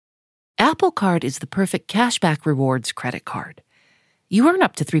Apple Card is the perfect cashback rewards credit card. You earn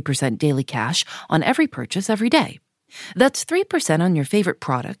up to 3% daily cash on every purchase every day. That's 3% on your favorite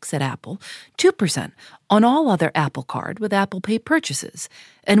products at Apple, 2% on all other Apple Card with Apple Pay purchases,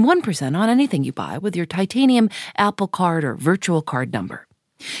 and 1% on anything you buy with your titanium Apple Card or virtual card number.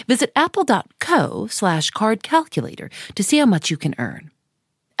 Visit apple.co/card calculator to see how much you can earn.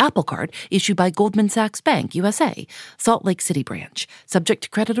 Apple Card issued by Goldman Sachs Bank, USA, Salt Lake City branch, subject to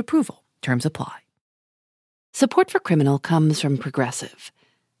credit approval. Terms apply. Support for Criminal comes from Progressive.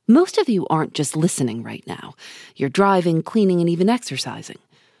 Most of you aren't just listening right now. You're driving, cleaning, and even exercising.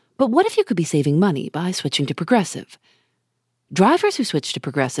 But what if you could be saving money by switching to Progressive? Drivers who switch to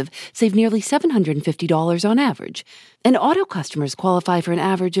Progressive save nearly $750 on average, and auto customers qualify for an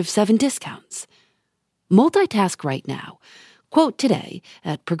average of 7 discounts. Multitask right now. Quote today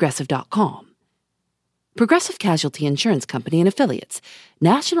at Progressive.com. Progressive Casualty Insurance Company and Affiliates.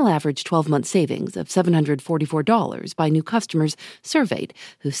 National average 12-month savings of $744 by new customers surveyed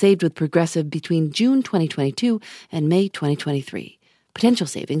who saved with Progressive between June 2022 and May 2023. Potential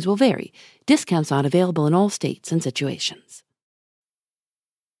savings will vary. Discounts not available in all states and situations.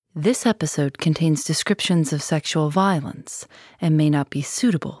 This episode contains descriptions of sexual violence and may not be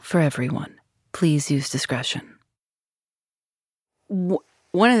suitable for everyone. Please use discretion.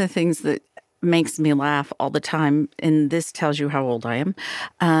 One of the things that makes me laugh all the time, and this tells you how old I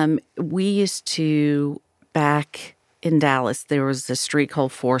am, we used to, back in Dallas, there was a street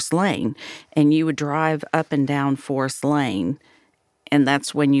called Forest Lane, and you would drive up and down Forest Lane, and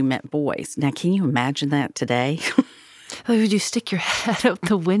that's when you met boys. Now, can you imagine that today? Would you stick your head out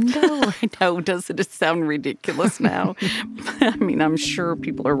the window? I know, doesn't it sound ridiculous now? I mean, I'm sure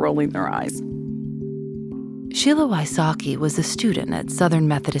people are rolling their eyes. Sheila Wysocki was a student at Southern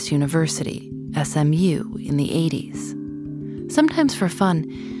Methodist University, SMU, in the 80s. Sometimes for fun,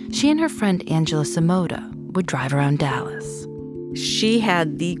 she and her friend Angela Samoda would drive around Dallas. She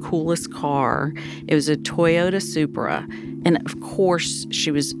had the coolest car. It was a Toyota Supra. And of course, she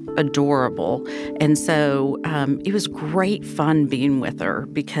was adorable. And so it was great fun being with her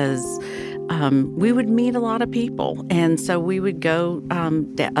because we would meet a lot of people. And so we would go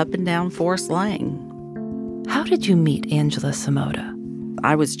up and down Forest Lane. How did you meet Angela Samoda?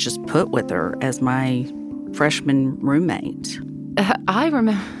 I was just put with her as my freshman roommate. I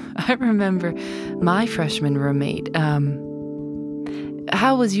remember my freshman roommate.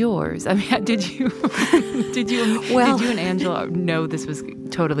 How was yours? I mean, did you and Angela know this was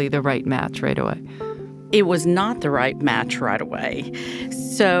totally the right match right away? It was not the right match right away.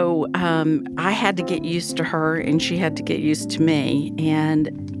 So I had to get used to her, and she had to get used to me.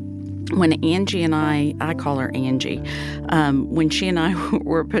 And when Angie and I call her Angie, when she and I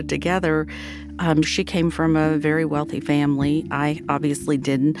were put together, she came from a very wealthy family. I obviously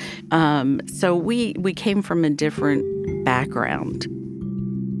didn't. So we came from a different background.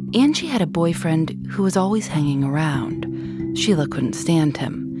 Angie had a boyfriend who was always hanging around. Sheila couldn't stand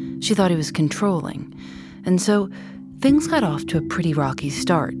him. She thought he was controlling. And so things got off to a pretty rocky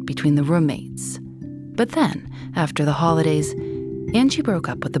start between the roommates. But then, after the holidays, Angie broke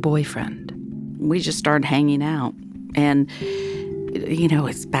up with the boyfriend. We just started hanging out. And, you know,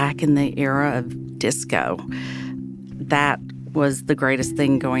 it's back in the era of disco. That was the greatest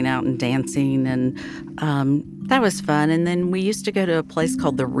thing, going out and dancing. And that was fun. And then we used to go to a place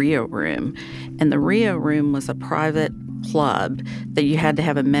called the Rio Room. And the Rio Room was a private club that you had to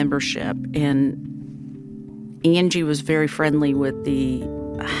have a membership. And Angie was very friendly with the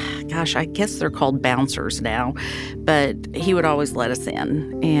I guess they're called bouncers now, but he would always let us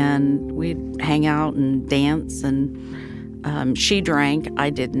in, and we'd hang out and dance, and she drank.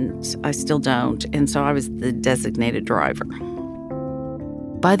 I didn't. I still don't, and so I was the designated driver.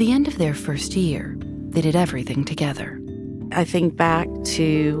 By the end of their first year, they did everything together. I think back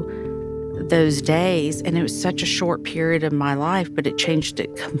to those days, and it was such a short period of my life, but it changed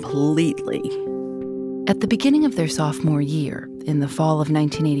it completely. At the beginning of their sophomore year, in the fall of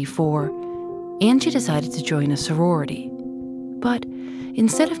 1984, Angie decided to join a sorority. But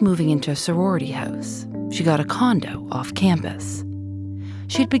instead of moving into a sorority house, she got a condo off campus.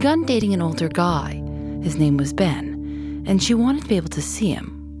 She'd begun dating an older guy. His name was Ben, and she wanted to be able to see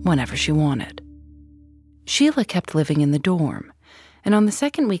him whenever she wanted. Sheila kept living in the dorm, and on the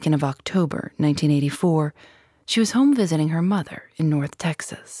second weekend of October 1984, she was home visiting her mother in North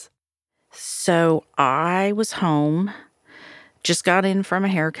Texas. So I was home, just got in from a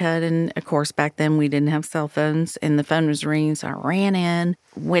haircut, and of course back then we didn't have cell phones, and the phone was ringing, so I ran in,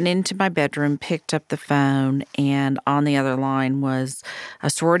 went into my bedroom, picked up the phone, and on the other line was a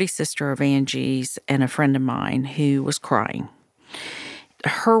sorority sister of Angie's and a friend of mine who was crying.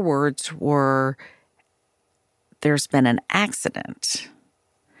 her words were, "There's been an accident."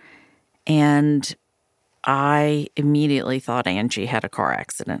 And I immediately thought Angie had a car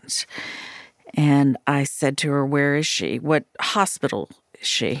accident. And I said to her, "Where is she? What hospital is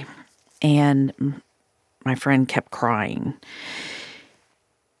she?" And my friend kept crying.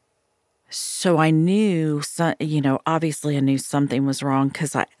 So I knew, obviously I knew something was wrong,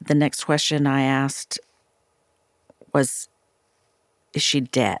 because the next question I asked was, "Is she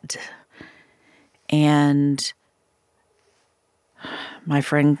dead?" And my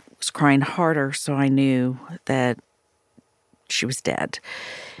friend was crying harder, so I knew that she was dead.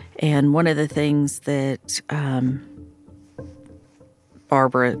 And one of the things that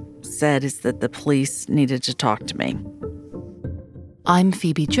Barbara said is that the police needed to talk to me. I'm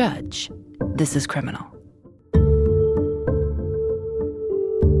Phoebe Judge. This is Criminal.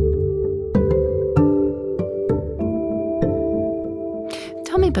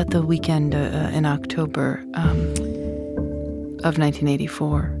 Tell me about the weekend in October of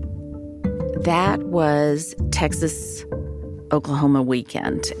 1984. That was Texas-Oklahoma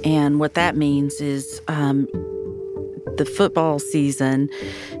weekend. And what that means is the football season,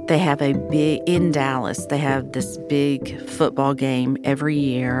 they have in Dallas, they have this big football game every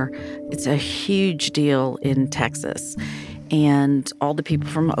year. It's a huge deal in Texas. And all the people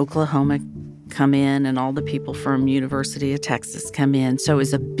from Oklahoma come in, and all the people from University of Texas come in. So it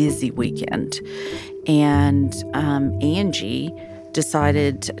was a busy weekend. And Angie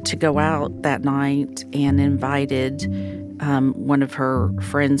decided to go out that night and invited one of her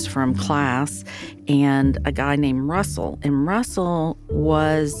friends from class and a guy named Russell. And Russell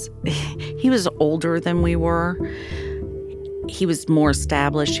he was older than we were. He was more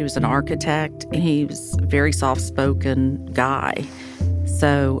established. He was an architect, and he was a very soft-spoken guy.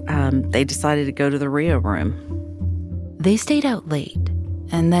 So they decided to go to the Rio Room. They stayed out late,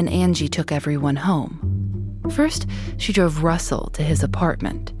 and then Angie took everyone home. First, she drove Russell to his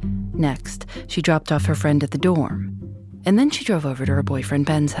apartment. Next, she dropped off her friend at the dorm. And then she drove over to her boyfriend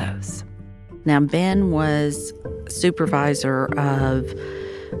Ben's house. Now, Ben was supervisor of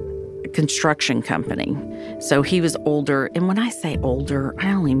a construction company. So he was older. And when I say older,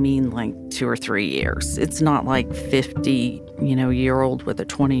 I only mean like 2 or 3 years. It's not like 50-year-old with a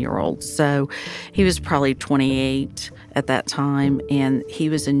 20-year-old. So he was probably 28 at that time. And he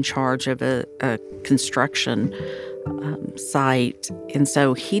was in charge of a construction site. And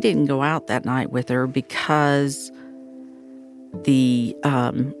so he didn't go out that night with her because he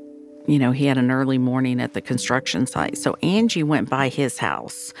had an early morning at the construction site. So Angie went by his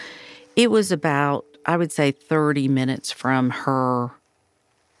house. It was about, I would say, 30 minutes from her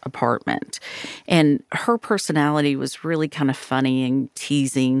apartment. And her personality was really kind of funny and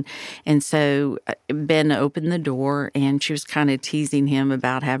teasing. And so Ben opened the door, and she was kind of teasing him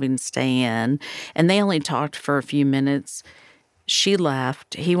about having to stay in. And they only talked for a few minutes. She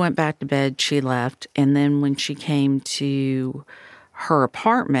left. He went back to bed. She left. And then when she came to her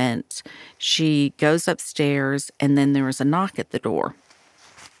apartment, she goes upstairs, and then there was a knock at the door.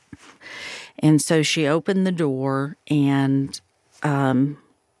 And so she opened the door, and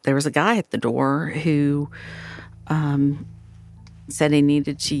there was a guy at the door who said he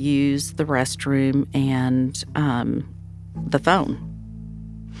needed to use the restroom and the phone.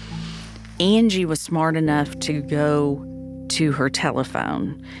 Angie was smart enough to go to her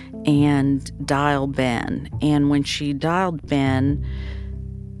telephone and dial Ben. And when she dialed Ben,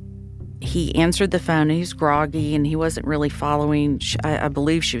 he answered the phone. He was groggy, and he wasn't really following. I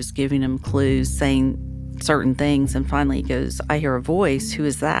believe she was giving him clues, saying certain things. And finally he goes, "I hear a voice. Who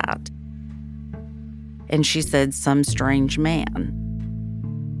is that?" And she said, "Some strange man."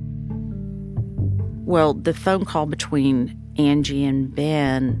 Well, the phone call between Angie and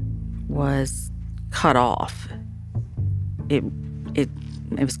Ben was cut off. It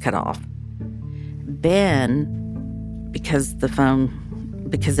was cut off. Ben, because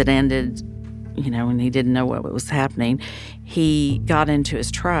it ended, and he didn't know what was happening, he got into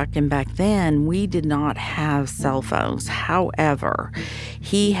his truck. And back then, we did not have cell phones. However,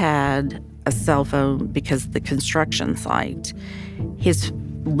 he had a cell phone because of the construction site.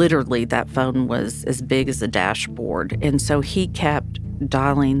 Literally, that phone was as big as a dashboard. And so he kept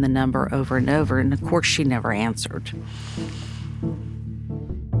dialing the number over and over. And of course, she never answered.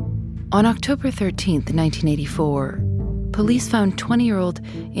 On October 13th, 1984, police found 20-year-old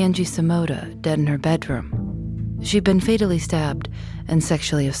Angie Samoda dead in her bedroom. She'd been fatally stabbed and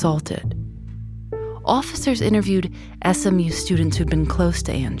sexually assaulted. Officers interviewed SMU students who'd been close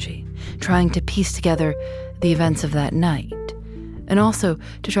to Angie, trying to piece together the events of that night, and also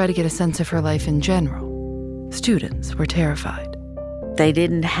to try to get a sense of her life in general. Students were terrified. they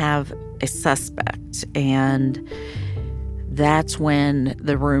didn't have a suspect. And that's when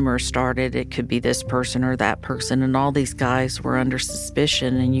the rumor started. It could be this person or that person. And all these guys were under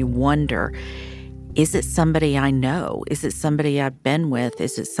suspicion. And you wonder, is it somebody I know? Is it somebody I've been with?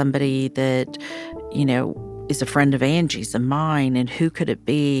 Is it somebody that, is a friend of Angie's and mine? And who could it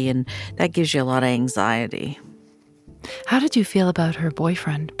be? And that gives you a lot of anxiety. How did you feel about her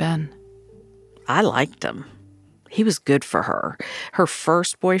boyfriend, Ben? I liked him. He was good for her. Her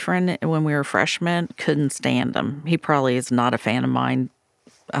first boyfriend, when we were freshmen, couldn't stand him. He probably is not a fan of mine,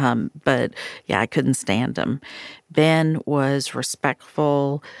 but yeah, I couldn't stand him. Ben was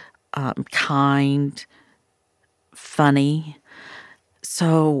respectful, kind, funny.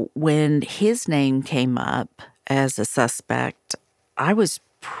 So when his name came up as a suspect, I was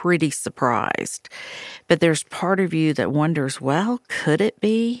pretty surprised. But there's part of you that wonders, well, could it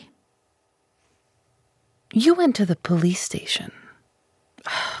be? You went to the police station.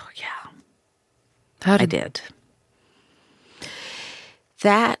 Oh, yeah. I did.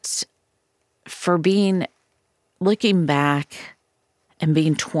 That, looking back and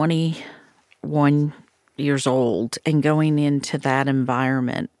being 21 years old and going into that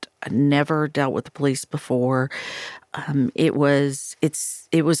environment, I never dealt with the police before. It was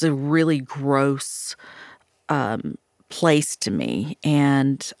a really gross place to me.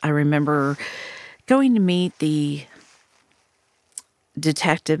 And I remember going to meet the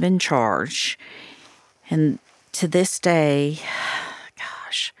detective in charge. And to this day,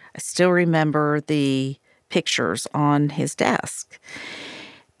 gosh, I still remember the pictures on his desk.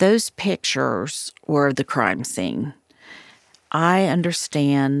 Those pictures were the crime scene. I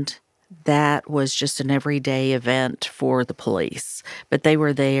understand that was just an everyday event for the police, but they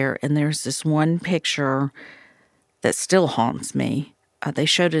were there, and there's this one picture that still haunts me. They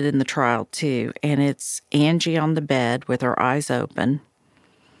showed it in the trial, too, and it's Angie on the bed with her eyes open,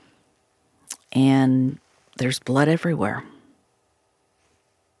 and there's blood everywhere.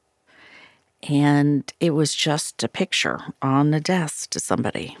 And it was just a picture on the desk to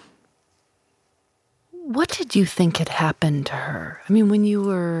somebody. What did you think had happened to her? I mean,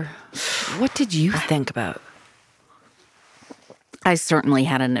 what did you think about? I certainly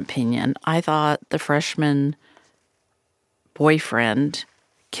had an opinion. I thought the freshman boyfriend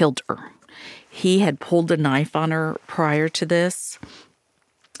killed her. He had pulled a knife on her prior to this.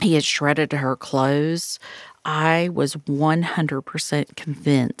 He had shredded her clothes. I was 100%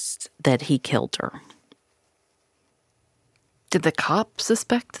 convinced that he killed her. Did the cops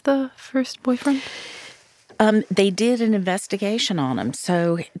suspect the first boyfriend? They did an investigation on him.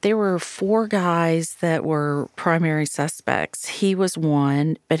 So there were 4 guys that were primary suspects. He was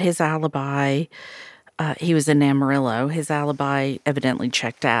one, but his alibi, he was in Amarillo. His alibi evidently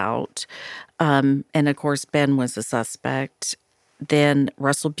checked out. And of course, Ben was a suspect. Then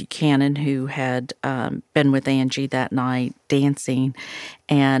Russell Buchanan, who had been with Angie that night dancing.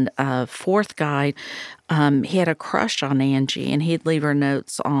 And a 4th guy, he had a crush on Angie, and he'd leave her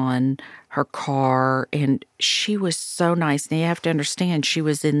notes on her car. And she was so nice. And you have to understand, she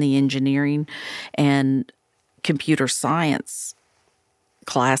was in the engineering and computer science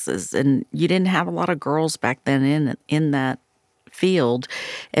classes. And you didn't have a lot of girls back then in that field.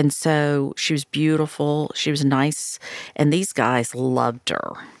 And so she was beautiful. She was nice. And these guys loved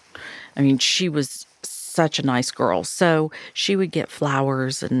her. I mean, she was such a nice girl. So she would get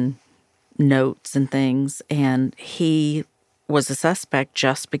flowers and notes and things. And he was a suspect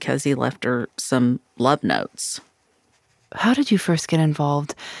just because he left her some love notes. How did you first get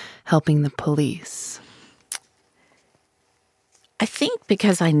involved helping the police? I think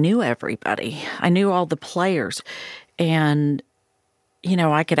because I knew everybody. I knew all the players. And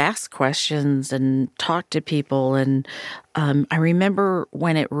I could ask questions and talk to people. And I remember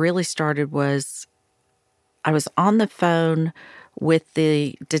when it really started was I was on the phone with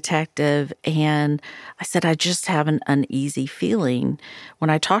the detective, and I said, I just have an uneasy feeling when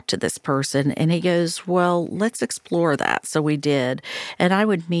I talk to this person. And he goes, well, let's explore that. So we did. And I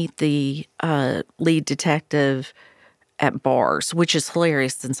would meet the lead detective at bars, which is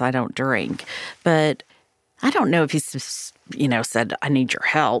hilarious since I don't drink. But I don't know if he's, said, I need your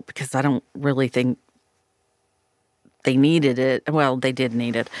help, because I don't really think they needed it. Well, they did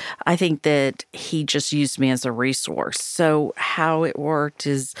need it. I think that he just used me as a resource. So how it worked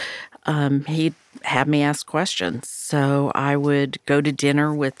is he'd have me ask questions. So I would go to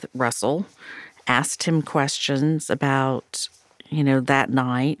dinner with Russell, asked him questions about, that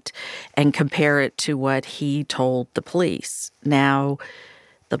night, and compare it to what he told the police. Now,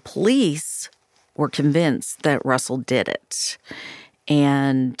 the police were convinced that Russell did it.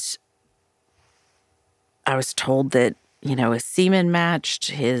 And I was told that his semen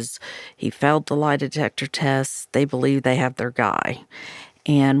matched, he failed the lie detector test. They believe they have their guy.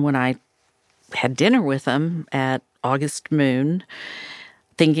 And when I had dinner with him at August Moon,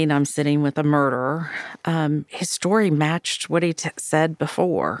 thinking I'm sitting with a murderer, his story matched what he said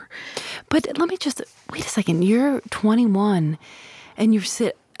before. But let me just, wait a second. You're 21 and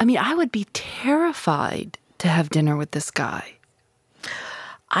I would be terrified to have dinner with this guy.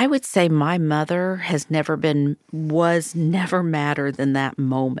 I would say my mother was never madder than that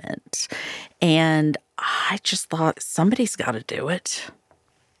moment. And I just thought, somebody's got to do it.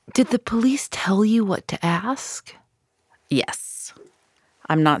 Did the police tell you what to ask? Yes.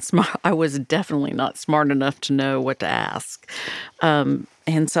 I'm not smart. I was definitely not smart enough to know what to ask. And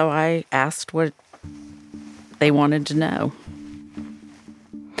so I asked what they wanted to know.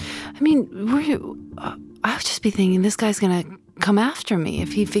 I mean, I would just be thinking, this guy's going to come after me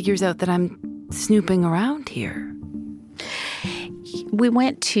if he figures out that I'm snooping around here. We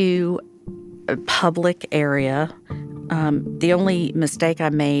went to a public area. The only mistake I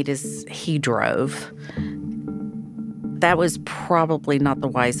made is he drove. That was probably not the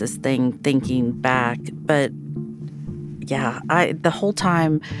wisest thing thinking back. But yeah, the whole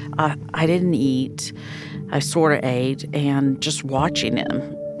time I didn't eat. I sort of ate, and just watching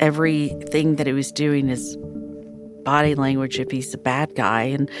him, everything that he was doing, his body language, if he's a bad guy.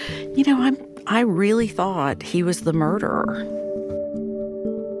 And, I really thought he was the murderer.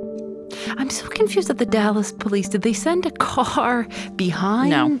 I'm so confused at the Dallas police. Did they send a car behind?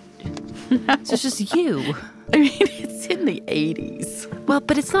 No. So it's just you. I mean, it's in the 80s. Well,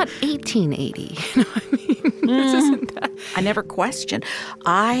 but it's not 1880. You know what I mean? This isn't that. I never questioned.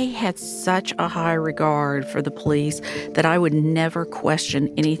 I had such a high regard for the police that I would never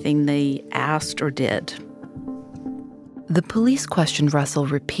question anything they asked or did. The police questioned Russell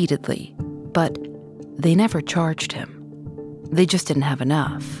repeatedly, but they never charged him. They just didn't have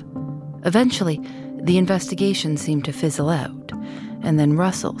enough. Eventually, the investigation seemed to fizzle out, and then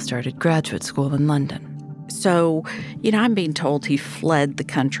Russell started graduate school in London. So, I'm being told he fled the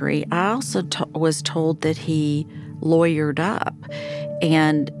country. I also was told that he lawyered up.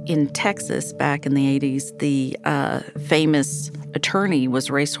 And in Texas, back in the 80s, the famous attorney was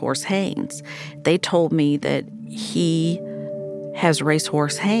Racehorse Haynes. They told me that he has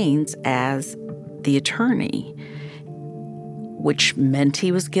Racehorse Haynes as the attorney, which meant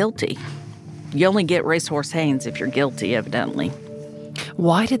he was guilty. You only get Racehorse Haynes if you're guilty, evidently.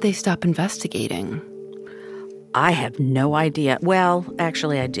 Why did they stop investigating? I have no idea. Well,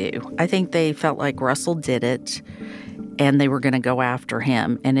 actually, I do. I think they felt like Russell did it, and they were going to go after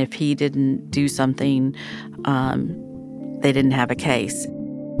him. And if he didn't do something, they didn't have a case.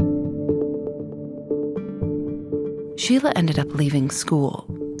 Sheila ended up leaving school.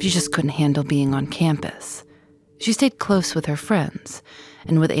 She just couldn't handle being on campus. She stayed close with her friends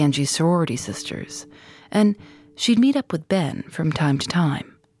and with Angie's sorority sisters, and she'd meet up with Ben from time to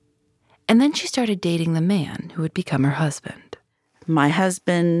time. And then she started dating the man who would become her husband. My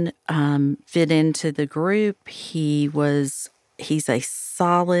husband fit into the group. He's a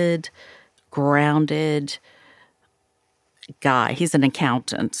solid, grounded guy. He's an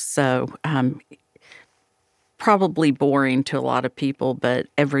accountant, so probably boring to a lot of people, but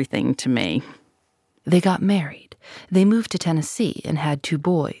everything to me. They got married. They moved to Tennessee and had 2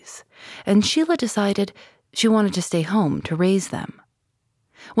 boys. And Sheila decided she wanted to stay home to raise them.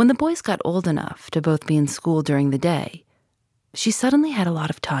 When the boys got old enough to both be in school during the day, she suddenly had a lot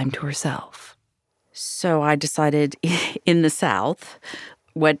of time to herself. So I decided, in the South,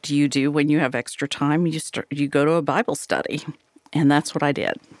 what do you do when you have extra time? You go to a Bible study. And that's what I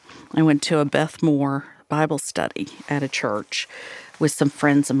did. I went to a Beth Moore Bible study at a church with some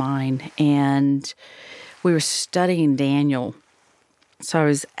friends of mine, and we were studying Daniel. So I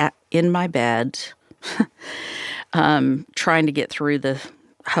was in my bed trying to get through the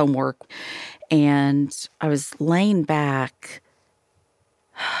homework, and I was laying back.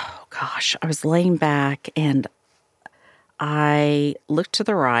 Oh, gosh. I was laying back, and I looked to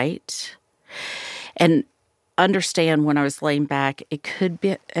the right, and understand when I was laying back, it could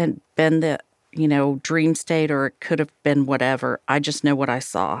be been the dream state, or it could have been whatever. I just know what I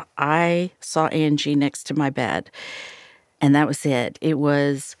saw. I saw Angie next to my bed, and that was it. It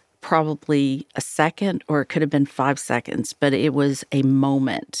was probably a second, or it could have been 5 seconds, but it was a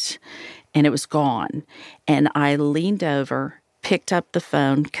moment, and it was gone. And I leaned over, picked up the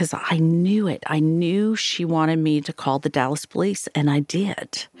phone, because I knew it. I knew she wanted me to call the Dallas police, and I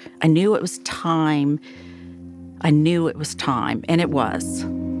did. I knew it was time. And it was.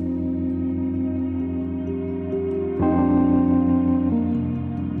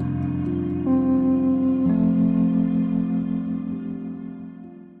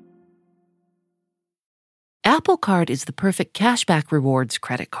 Apple Card is the perfect cashback rewards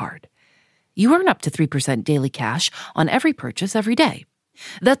credit card. You earn up to 3% daily cash on every purchase every day.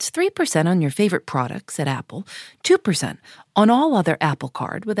 That's 3% on your favorite products at Apple, 2% on all other Apple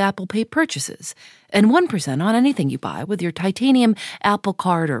Card with Apple Pay purchases, and 1% on anything you buy with your titanium Apple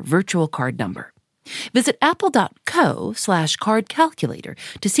Card or virtual card number. Visit apple.co/card calculator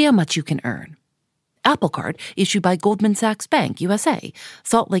to see how much you can earn. Apple Card issued by Goldman Sachs Bank, USA,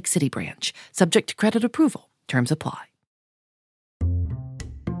 Salt Lake City branch, subject to credit approval. Terms apply.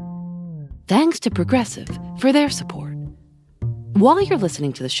 Thanks to Progressive for their support. While you're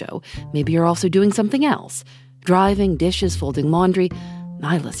listening to the show, maybe you're also doing something else. Driving, dishes, folding laundry.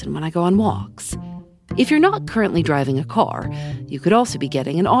 I listen when I go on walks. If you're not currently driving a car, you could also be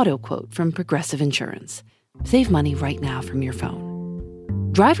getting an auto quote from Progressive Insurance. Save money right now from your phone.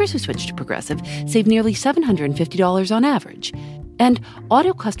 Drivers who switch to Progressive save nearly $750 on average, and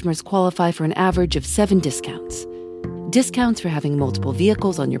auto customers qualify for an average of 7 discounts. Discounts for having multiple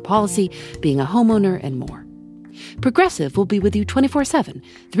vehicles on your policy, being a homeowner, and more. Progressive will be with you 24/7,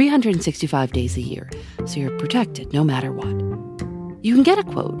 365 days a year, so you're protected no matter what. You can get a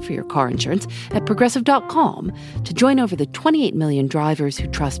quote for your car insurance at Progressive.com to join over the 28 million drivers who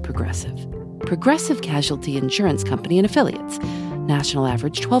trust Progressive. Progressive Casualty Insurance Company and Affiliates. National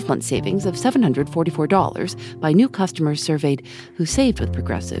average 12-month savings of $744 by new customers surveyed who saved with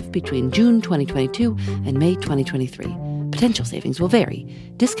Progressive between June 2022 and May 2023. Potential savings will vary.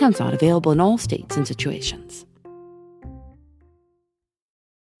 Discounts not available in all states and situations.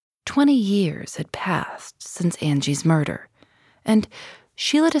 20 years had passed since Angie's murder, and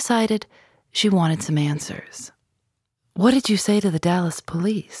Sheila decided she wanted some answers. What did you say to the Dallas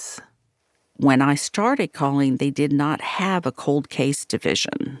police? When I started calling, they did not have a cold case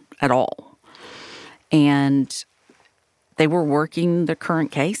division at all. And they were working the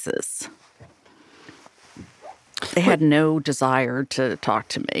current cases. They had no desire to talk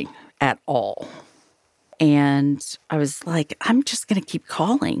to me at all. And I was like, I'm just going to keep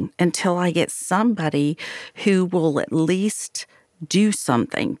calling until I get somebody who will at least do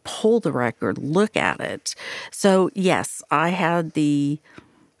something, pull the record, look at it. So, yes, I have the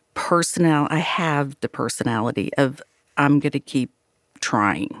personality of I'm going to keep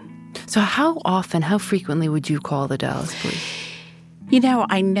trying. So how often, how frequently would you call the Dallas police?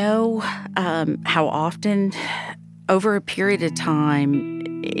 I know how often. Over a period of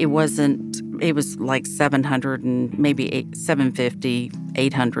time, it was like 700 and maybe 750,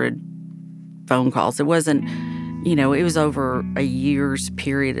 800 phone calls. It wasn't, it was over a year's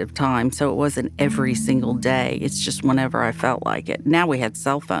period of time. So it wasn't every single day. It's just whenever I felt like it. Now we had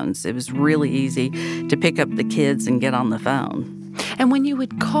cell phones. It was really easy to pick up the kids and get on the phone. And when you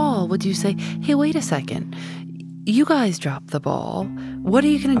would call, would you say, hey, wait a second, you guys dropped the ball. What are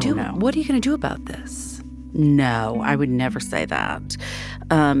you going to do? No. What are you going to do about this? No, I would never say that.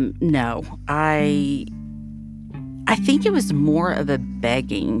 No, I think it was more of a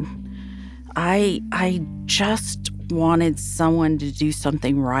begging. I just wanted someone to do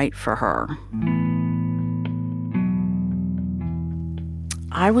something right for her.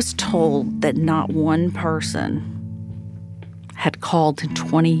 I was told that not one person had called in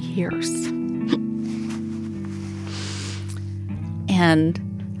 20 years. And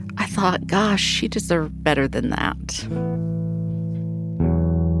I thought, gosh, she deserved better than that.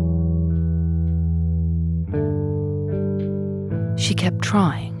 She kept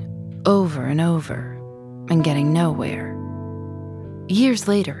trying, over and over, and getting nowhere. Years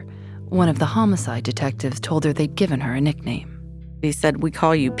later, one of the homicide detectives told her they'd given her a nickname. He said, we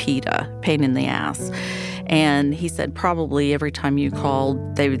call you PETA, pain in the ass. And he said probably every time you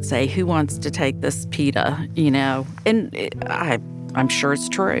called, they would say, who wants to take this PETA, And I'm sure it's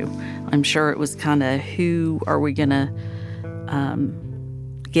true. I'm sure it was kind of, who are we going to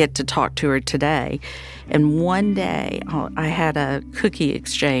get to talk to her today? And one day, I had a cookie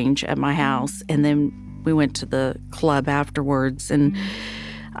exchange at my house, and then we went to the club afterwards, and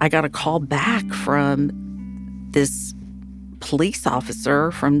I got a call back from this police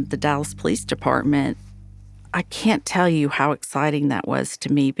officer from the Dallas Police Department. I can't tell you how exciting that was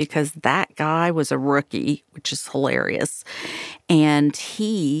to me, because that guy was a rookie, which is hilarious. And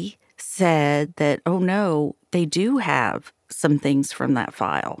he said that, oh no, they do have some things from that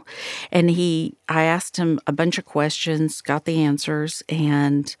file. And I asked him a bunch of questions, got the answers,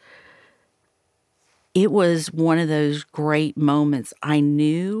 and it was one of those great moments. I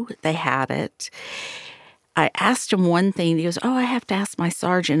knew they had it. I asked him one thing. He goes, oh, I have to ask my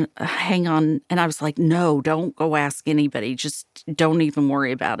sergeant. Hang on. And I was like, no, don't go ask anybody. Just don't even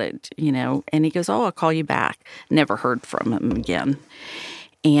worry about it, And he goes, oh, I'll call you back. Never heard from him again.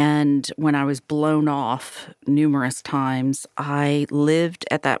 And when I was blown off numerous times, I lived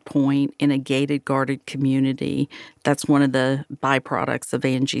at that point in a gated, guarded community. That's one of the byproducts of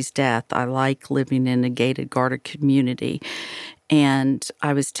Angie's death. I like living in a gated, guarded community. And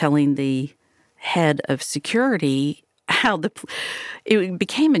I was telling the head of security how it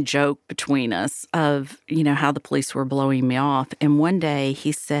became a joke between us of, how the police were blowing me off. And one day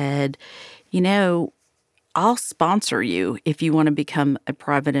he said, I'll sponsor you if you want to become a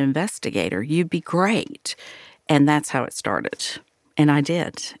private investigator. You'd be great. And that's how it started. And I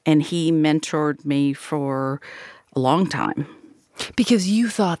did. And he mentored me for a long time. Because you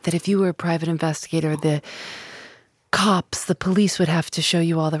thought that if you were a private investigator, the police would have to show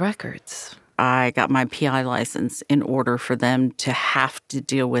you all the records. I got my PI license in order for them to have to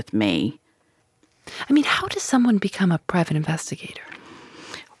deal with me. I mean, how does someone become a private investigator?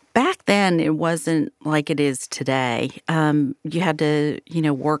 Back then, it wasn't like it is today. You had to,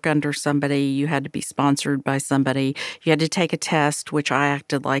 work under somebody. You had to be sponsored by somebody. You had to take a test, which I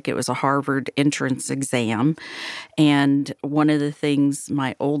acted like it was a Harvard entrance exam. And one of the things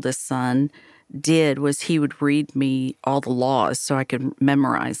my oldest son did was he would read me all the laws so I could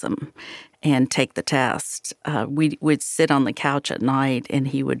memorize them and take the test. We would sit on the couch at night and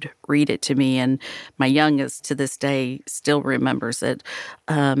he would read it to me. And my youngest to this day still remembers it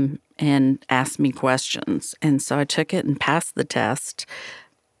and asked me questions. And so I took it and passed the test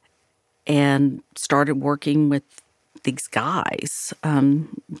and started working with these guys,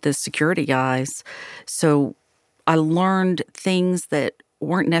 the security guys. So I learned things that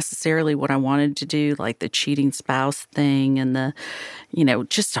weren't necessarily what I wanted to do, like the cheating spouse thing and the,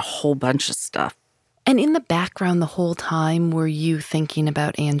 just a whole bunch of stuff. And in the background the whole time, were you thinking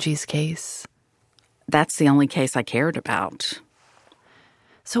about Angie's case? That's the only case I cared about.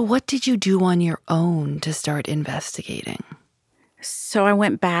 So what did you do on your own to start investigating? So I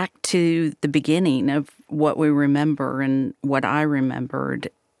went back to the beginning of what we remember and what I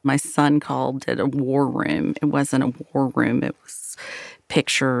remembered. My son called it a war room. It wasn't a war room. It was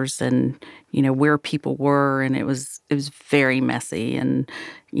pictures and, where people were. And it was very messy. And,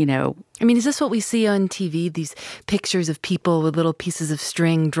 I mean, is this what we see on TV? These pictures of people with little pieces of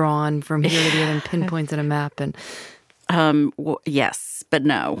string drawn from here to there and pinpoints on a map? And well, yes, but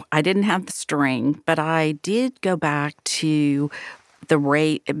no. I didn't have the string, but I did go back to the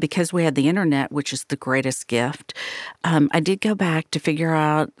rate, because we had the internet, which is the greatest gift. I did go back to figure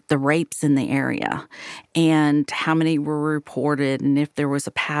out the rapes in the area and how many were reported and if there was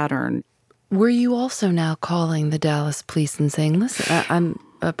a pattern. Were you also now calling the Dallas police and saying, listen, I'm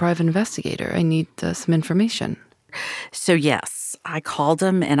a private investigator. I need some information? So yes, I called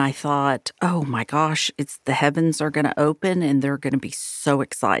them and I thought, oh my gosh, the heavens are going to open and they're going to be so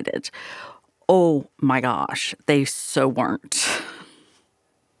excited. Oh my gosh, they so weren't.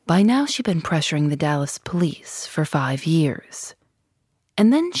 By now, she'd been pressuring the Dallas police for 5 years.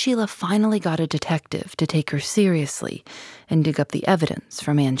 And then Sheila finally got a detective to take her seriously and dig up the evidence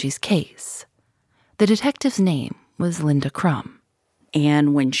from Angie's case. The detective's name was Linda Crum.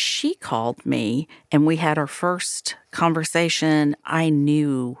 And when she called me and we had our first conversation, I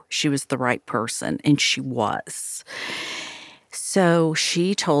knew she was the right person, and she was. So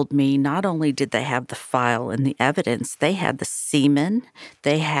she told me not only did they have the file and the evidence, they had the semen,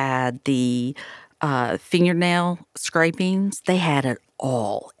 they had the fingernail scrapings, they had it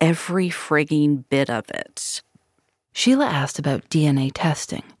all, every frigging bit of it. Sheila asked about DNA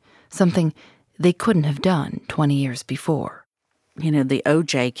testing, something they couldn't have done 20 years before. The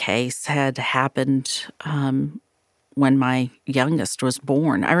OJ case had happened when my youngest was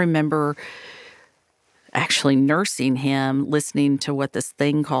born. I remember actually nursing him, listening to what this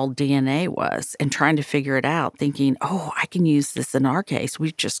thing called DNA was and trying to figure it out, thinking, oh, I can use this in our case.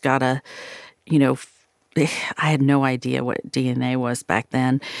 We've just got to, I had no idea what DNA was back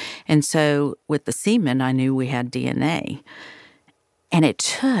then. And so with the semen, I knew we had DNA. And it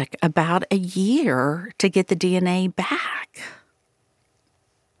took about a year to get the DNA back.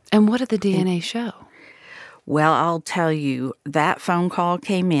 And what did the DNA show? Well, I'll tell you, that phone call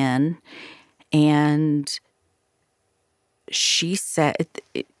came in, and she said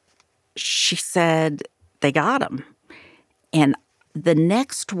they got him. And the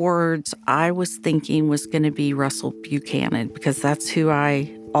next words I was thinking was going to be Russell Buchanan, because that's who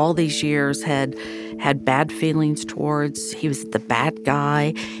I, all these years, had bad feelings towards. He was the bad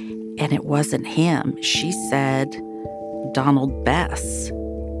guy, and it wasn't him. She said Donald Bess.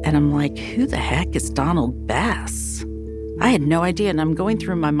 And I'm like, who the heck is Donald Bess? I had no idea. And I'm going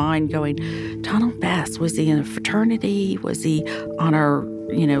through my mind going, Donald Bess, was he in a fraternity? Was he on our,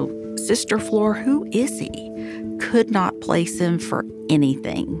 sister floor? Who is he? Could not place him for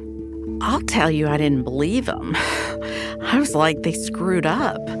anything. I'll tell you, I didn't believe them. I was like, they screwed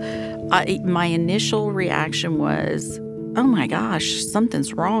up. My initial reaction was, oh my gosh,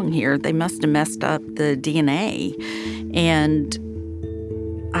 something's wrong here. They must have messed up the DNA. And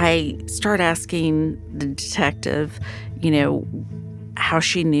I started asking the detective, how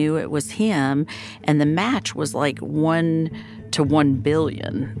she knew it was him. And the match was like 1 to 1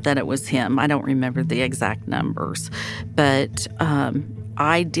 billion that it was him. I don't remember the exact numbers. But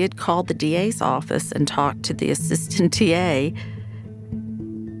I did call the DA's office and talk to the assistant TA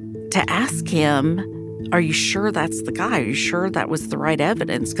to ask him, are you sure that's the guy? Are you sure that was the right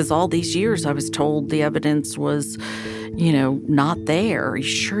evidence? Because all these years I was told the evidence was, not there. Are you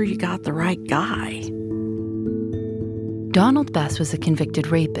sure you got the right guy? Donald Bess was a convicted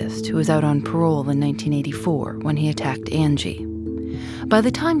rapist who was out on parole in 1984 when he attacked Angie. By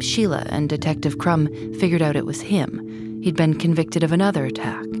the time Sheila and Detective Crum figured out it was him, he'd been convicted of another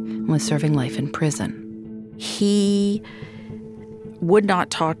attack and was serving life in prison. He would not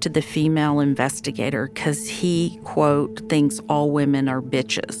talk to the female investigator because he, quote, thinks all women are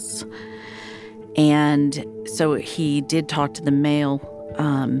bitches. And so he did talk to the male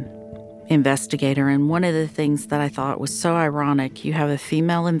investigator. And one of the things that I thought was so ironic, you have a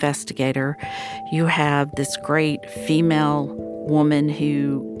female investigator, you have this great female woman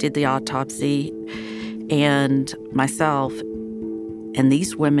who did the autopsy, and myself, and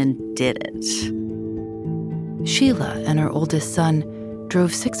these women did it. Sheila and her oldest son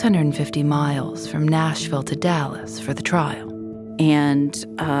drove 650 miles from Nashville to Dallas for the trial. And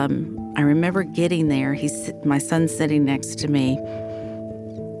I remember getting there. My son's sitting next to me,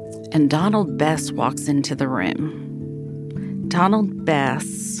 and Donald Bess walks into the room. Donald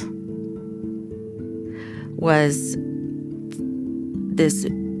Bess was this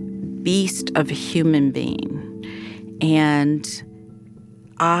beast of a human being. And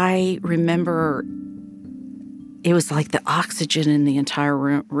I remember it was like the oxygen in the entire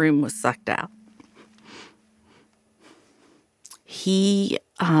room was sucked out. He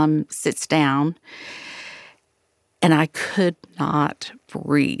sits down, and I could not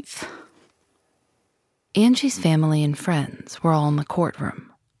breathe. Angie's family and friends were all in the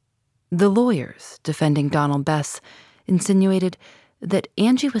courtroom. The lawyers defending Donald Bess insinuated that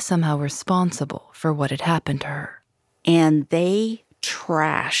Angie was somehow responsible for what had happened to her. And they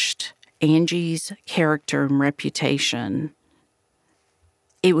trashed Angie's character and reputation.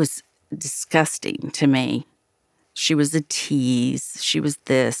 It was disgusting to me. She was a tease. She was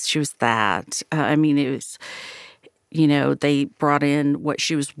this. She was that. It was, they brought in what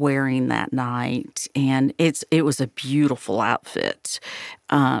she was wearing that night, and it was a beautiful outfit.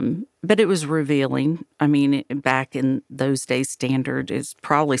 But it was revealing. Back in those days, standard is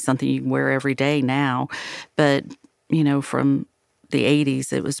probably something you can wear every day now. But, from the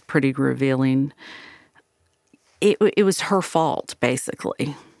 80s, it was pretty revealing. It was her fault,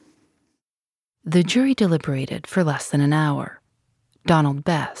 basically. The jury deliberated for less than an hour. Donald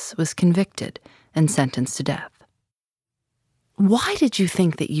Bess was convicted and sentenced to death. Why did you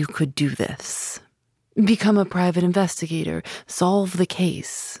think that you could do this? Become a private investigator, solve the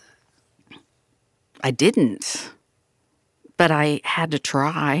case? I didn't, but I had to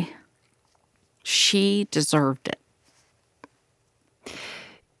try. She deserved it.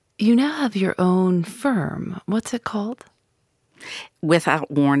 You now have your own firm. What's it called? Without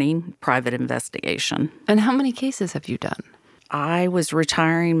Warning, Private Investigation. And how many cases have you done? I was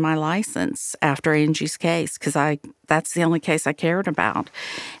retiring my license after Angie's case because that's the only case I cared about.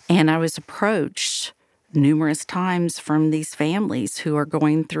 And I was approached numerous times from these families who are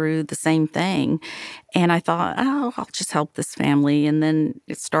going through the same thing. And I thought, I'll just help this family. And then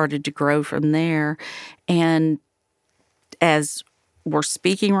it started to grow from there. And as we're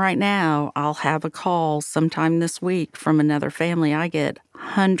speaking right now, I'll have a call sometime this week from another family. I get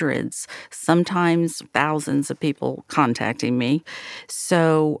hundreds, sometimes thousands of people contacting me.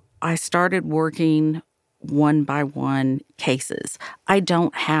 So I started working one by one cases. I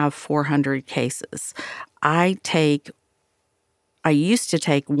don't have 400 cases. I used to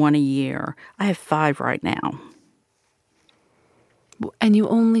take one a year. I have 5 right now. And you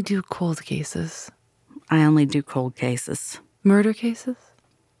only do cold cases? I only do cold cases. Murder cases?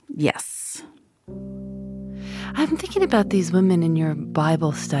 Yes. I'm thinking about these women in your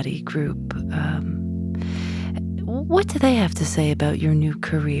Bible study group. What do they have to say about your new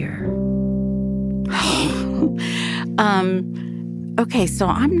career? Okay, so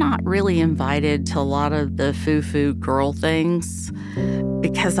I'm not really invited to a lot of the foo-foo girl things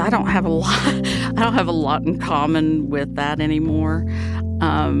because I don't have a lot in common with that anymore.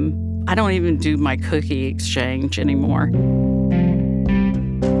 I don't even do my cookie exchange anymore.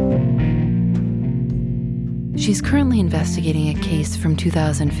 She's currently investigating a case from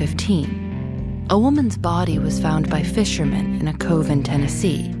 2015. A woman's body was found by fishermen in a cove in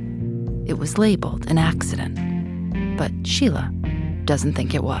Tennessee. It was labeled an accident, but Sheila doesn't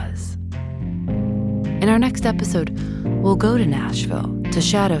think it was. In our next episode, we'll go to Nashville to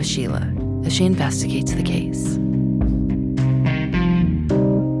shadow Sheila as she investigates the case.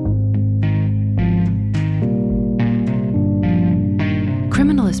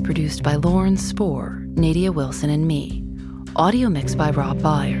 Criminal is produced by Lauren Spohr, Nadia Wilson, and me. Audio mixed by Rob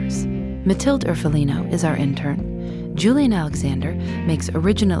Byers. Matilde Urfolino is our intern. Julian Alexander makes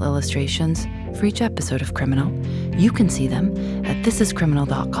original illustrations for each episode of Criminal. You can see them at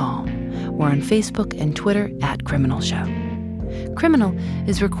thisiscriminal.com. We're on Facebook and Twitter at Criminal Show. Criminal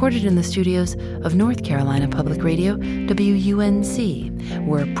is recorded in the studios of North Carolina Public Radio, WUNC.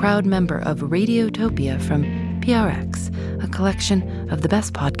 We're a proud member of Radiotopia from PRX, a collection of the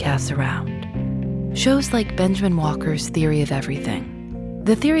best podcasts around. Shows like Benjamin Walker's Theory of Everything.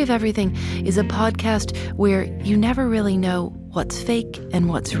 The Theory of Everything is a podcast where you never really know what's fake and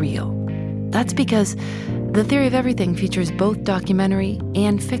what's real. That's because The Theory of Everything features both documentary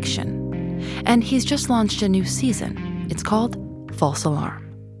and fiction. And he's just launched a new season. It's called False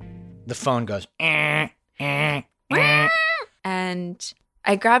Alarm. The phone goes, And I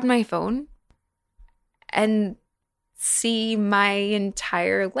grabbed my phone and see my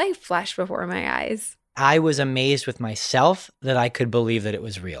entire life flash before my eyes. I was amazed with myself that I could believe that it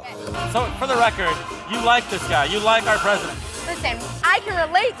was real. So, for the record, you like this guy. You like our president. Listen, I can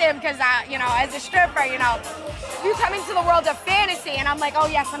relate to him because, as a stripper, you come into the world of fantasy, and I'm like, oh,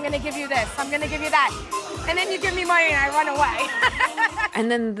 yes, I'm going to give you this. I'm going to give you that. And then you give me money, and I run away. And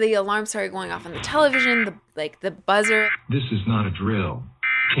then the alarm started going off on the television, the buzzer. This is not a drill.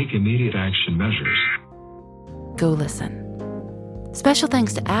 Take immediate action measures. Go listen. Special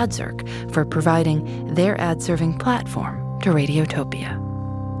thanks to AdZerk for providing their ad-serving platform to Radiotopia.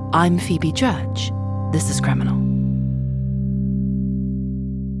 I'm Phoebe Judge. This is Criminal.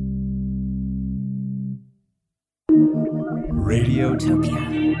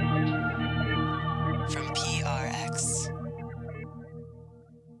 Radiotopia from PRX.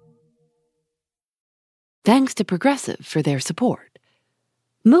 Thanks to Progressive for their support.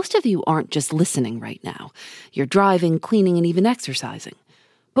 Most of you aren't just listening right now. You're driving, cleaning, and even exercising.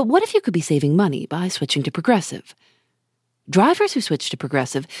 But what if you could be saving money by switching to Progressive? Drivers who switch to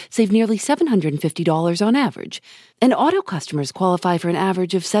Progressive save nearly $750 on average, and auto customers qualify for an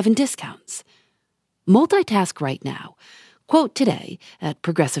average of 7 discounts. Multitask right now. Quote today at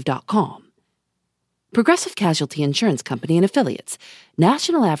Progressive.com. Progressive Casualty Insurance Company and Affiliates.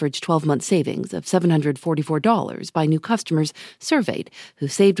 National average 12-month savings of $744 by new customers surveyed who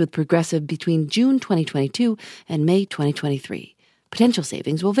saved with Progressive between June 2022 and May 2023. Potential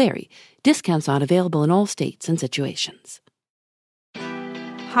savings will vary. Discounts not available in all states and situations.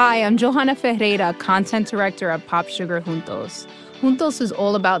 Hi, I'm Johanna Ferreira, content director at Pop Sugar Juntos. Juntos is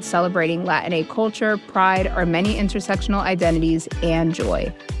all about celebrating Latinx culture, pride, our many intersectional identities, and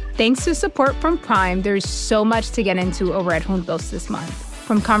joy. Thanks to support from Prime, there's so much to get into over at Juntos this month.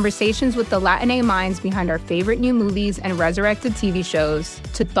 From conversations with the Latinx minds behind our favorite new movies and resurrected TV shows,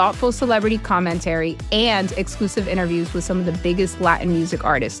 to thoughtful celebrity commentary and exclusive interviews with some of the biggest Latin music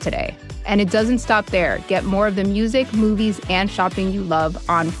artists today. And it doesn't stop there. Get more of the music, movies, and shopping you love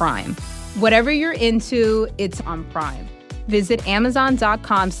on Prime. Whatever you're into, it's on Prime. Visit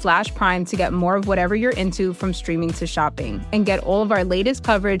Amazon.com/Prime to get more of whatever you're into, from streaming to shopping. And get all of our latest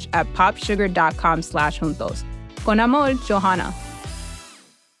coverage at popsugar.com/juntos. Con amor, Johanna.